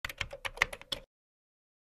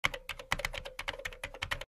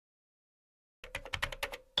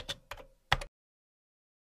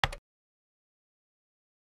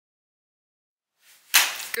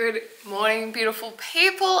Good morning, beautiful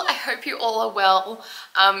people. I hope you all are well.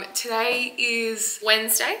 Today is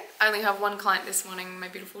Wednesday. I only have one client this morning, my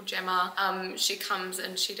beautiful Gemma. She comes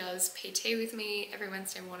and she does PT with me every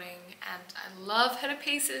Wednesday morning, and I love her to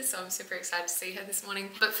pieces, so I'm super excited to see her this morning.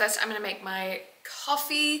 But first I'm gonna make my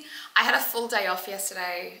coffee. I had a full day off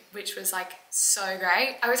yesterday, which was like so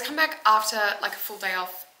great. I always come back after like a full day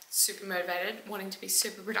off super motivated, wanting to be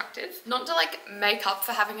super productive. Not to like make up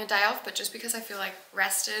for having a day off, but just because I feel like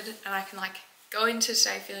rested and I can like go into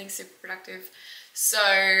today feeling super productive. So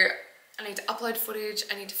I need to upload footage,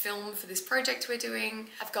 I need to film for this project we're doing.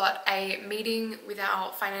 I've got a meeting with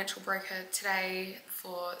our financial broker today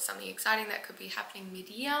for something exciting that could be happening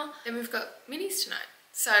mid-year. Then we've got minis tonight.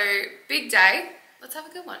 So big day, let's have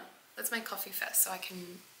a good one. Let's make coffee first so I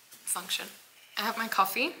can function. I have my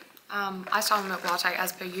coffee. Iced almond milk latte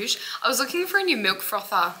as per usual. I was looking for a new milk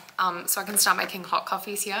frother so I can start making hot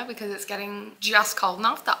coffees here because it's getting just cold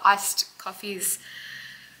enough. The iced coffees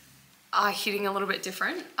are hitting a little bit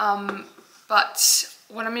different. But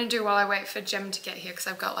what I'm going to do while I wait for Gem to get here, because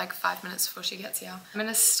I've got like 5 minutes before she gets here, I'm going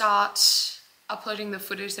to start uploading the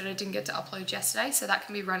footage that I didn't get to upload yesterday, so that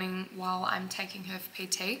can be running while I'm taking her for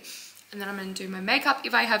PT. And then I'm going to do my makeup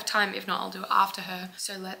if I have time. If not, I'll do it after her.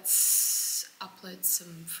 So let's upload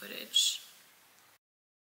some footage.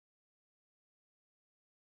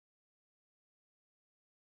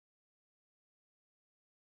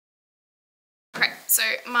 Okay, so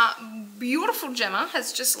my beautiful Gemma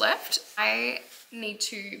has just left. I need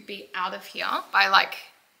to be out of here by like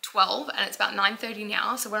 12 and it's about 9:30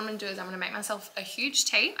 now. So what I'm gonna do is I'm gonna make myself a huge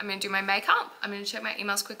tea. I'm gonna do my makeup. I'm gonna check my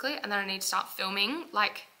emails quickly, and then I need to start filming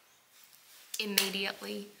like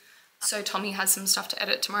immediately. So Tommy has some stuff to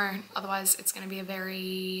edit tomorrow. Otherwise it's gonna be a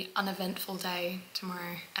very uneventful day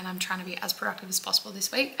tomorrow, and I'm trying to be as productive as possible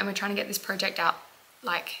this week, and we're trying to get this project out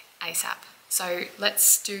like ASAP. So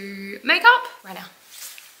let's do makeup right now.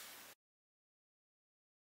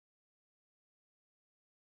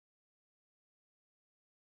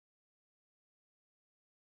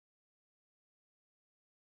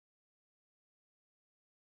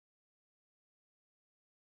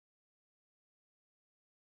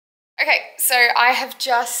 Okay, so I have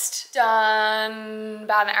just done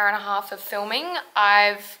about an hour and a half of filming.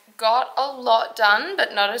 I've got a lot done,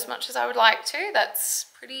 but not as much as I would like to. That's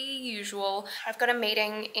pretty usual. I've got a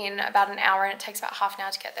meeting in about an hour and it takes about half an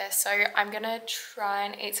hour to get there. So I'm gonna try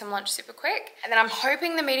and eat some lunch super quick. And then I'm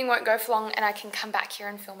hoping the meeting won't go for long and I can come back here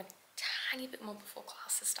and film a tiny bit more before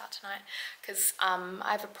classes start tonight, because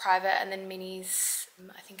I have a private and then minis,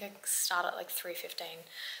 I think I start at like 3:15.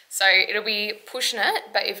 So it'll be pushing it,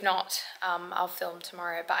 but if not, I'll film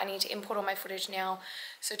tomorrow. But I need to import all my footage now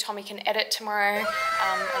so Tommy can edit tomorrow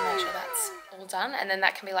and make sure that's all done. And then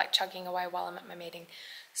that can be like chugging away while I'm at my meeting.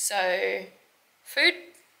 So food,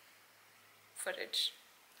 footage,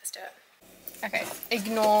 let's do it. Okay,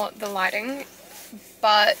 ignore the lighting,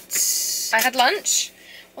 but I had lunch.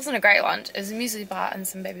 Wasn't a great lunch. It was a muesli bar and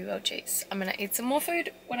some baby bell cheese. I'm gonna eat some more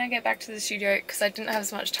food when I get back to the studio because I didn't have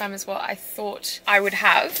as much time as what I thought I would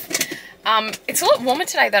have. It's a lot warmer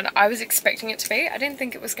today than I was expecting it to be. I didn't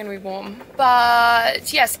think it was gonna be warm.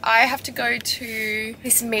 But yes, I have to go to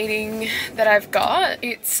this meeting that I've got.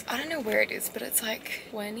 It's, I don't know where it is, but it's like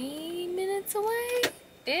 20 minutes away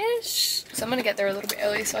ish. So I'm gonna get there a little bit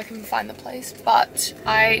early so I can find the place. But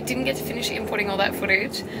I didn't get to finish importing all that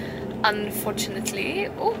footage, unfortunately.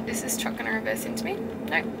 Oh, is this truck gonna reverse into me?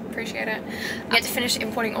 No, appreciate it. I had to finish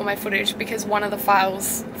importing all my footage because one of the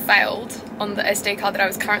files failed on the SD card that I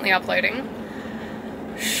was currently uploading.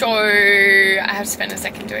 So I have to spend a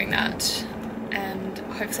second doing that, and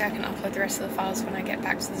hopefully I can upload the rest of the files when I get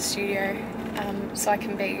back to the studio, so I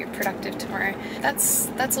can be productive tomorrow.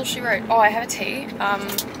 That's all she wrote. Oh, I have a tea.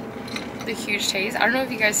 The huge teas. I don't know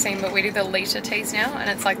if you guys seen, but we do the litre teas now, and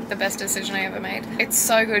it's like the best decision I ever made. It's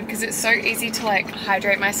so good because it's so easy to like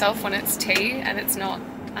hydrate myself when it's tea and it's not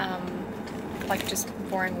like just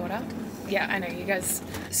boring water. Yeah, I know you guys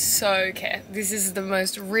so care. This is the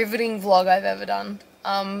most riveting vlog I've ever done.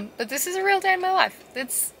 But this is a real day in my life.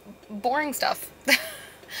 It's boring stuff.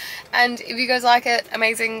 And if you guys like it,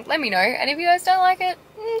 amazing, let me know. And if you guys don't like it,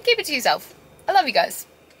 keep it to yourself. I love you guys,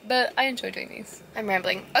 but I enjoy doing these. I'm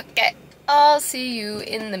rambling. Okay. I'll see you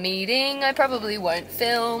in the meeting. I probably won't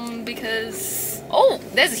film because... Oh,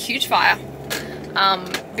 there's a huge fire.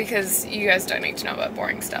 Because you guys don't need to know about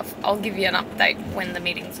boring stuff. I'll give you an update when the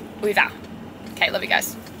meeting's over. Okay, love you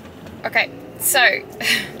guys. Okay, so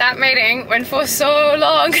that meeting went for so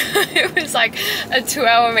long. It was like a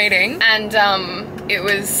 2-hour meeting, and it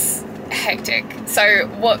was hectic. So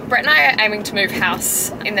Brett and I are aiming to move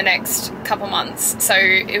house in the next couple months. So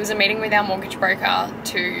it was a meeting with our mortgage broker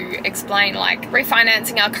to explain like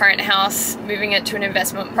refinancing our current house, moving it to an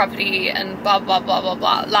investment property and blah, blah, blah, blah,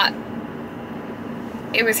 blah. Like,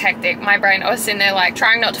 it was hectic. My brain, I was sitting there like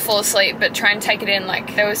trying not to fall asleep, but trying to take it in.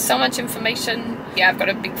 Like there was so much information. Yeah, I've got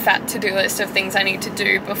a big fat to-do list of things I need to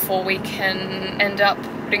do before we can end up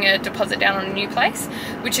putting a deposit down on a new place,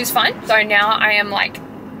 which is fine. So now I am like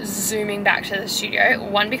zooming back to the studio.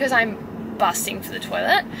 One, because I'm busting for the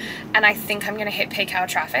toilet and I think I'm gonna hit peak hour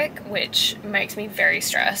traffic, which makes me very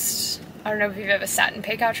stressed. I don't know if you've ever sat in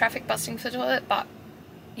peak hour traffic busting for the toilet, but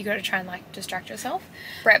you gotta try and like distract yourself.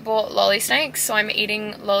 Brett bought lolly snakes, so I'm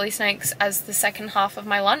eating lolly snakes as the second half of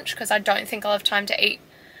my lunch because I don't think I'll have time to eat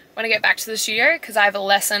when I get back to the studio because I have a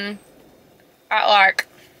lesson at like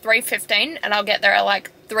 3:15 and I'll get there at like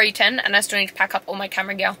 3:10 and I still need to pack up all my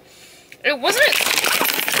camera gear. It wasn't it.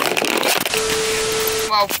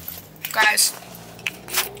 Well, guys,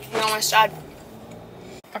 we almost died.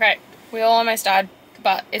 Okay, we all almost died,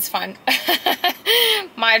 but it's fine.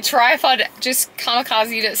 My tripod just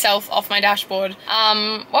kamikazed itself off my dashboard.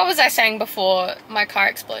 What was I saying before my car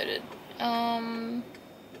exploded?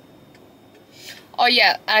 Oh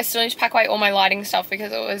yeah, I still need to pack away all my lighting stuff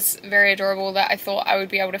because it was very adorable that I thought I would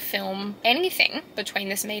be able to film anything between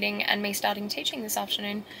this meeting and me starting teaching this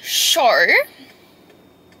afternoon. So,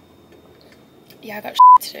 yeah, I got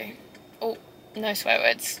to do. Oh, no swear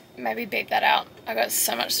words. Maybe beep that out. I got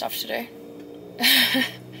so much stuff to do.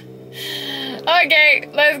 Okay,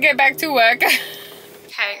 let's get back to work.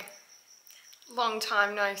 Okay, long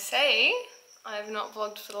time no see. I have not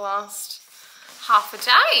vlogged for the last half a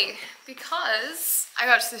day because I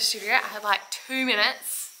got to the studio. I had like 2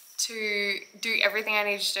 minutes to do everything I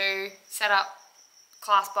needed to do, set up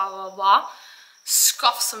class, blah, blah, blah,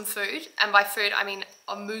 scoff some food. And by food, I mean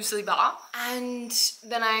a muesli bar. And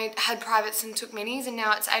then I had privates and took minis and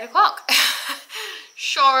now it's 8 o'clock.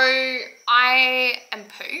 So I am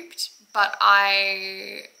pooped, but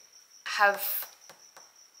I have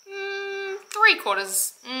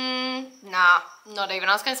 3/4, nah, not even.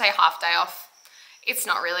 I was gonna say half day off. It's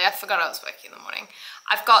not really, I forgot I was working in the morning.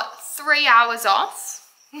 I've got 3 hours off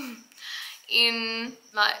in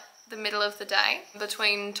like the middle of the day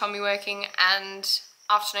between Tommy working and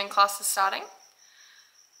afternoon classes starting.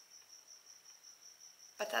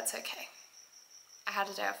 But that's okay. I had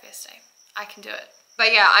a day off yesterday. I can do it.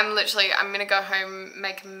 But yeah, I'm gonna go home,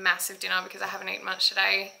 make a massive dinner because I haven't eaten much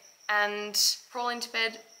today and crawl into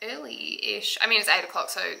bed early-ish. I mean, it's 8 o'clock,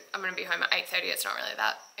 so I'm gonna be home at 8:30. It's not really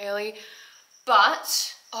that early.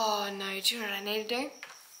 But, oh no, do you know what I need to do?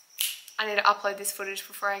 I need to upload this footage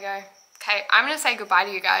before I go. Okay, I'm gonna say goodbye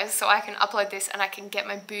to you guys so I can upload this and I can get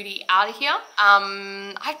my booty out of here.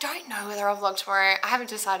 I don't know whether I'll vlog tomorrow. I haven't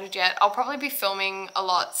decided yet. I'll probably be filming a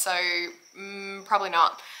lot, so probably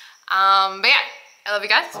not. But yeah, I love you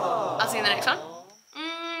guys. I'll see you in the next one.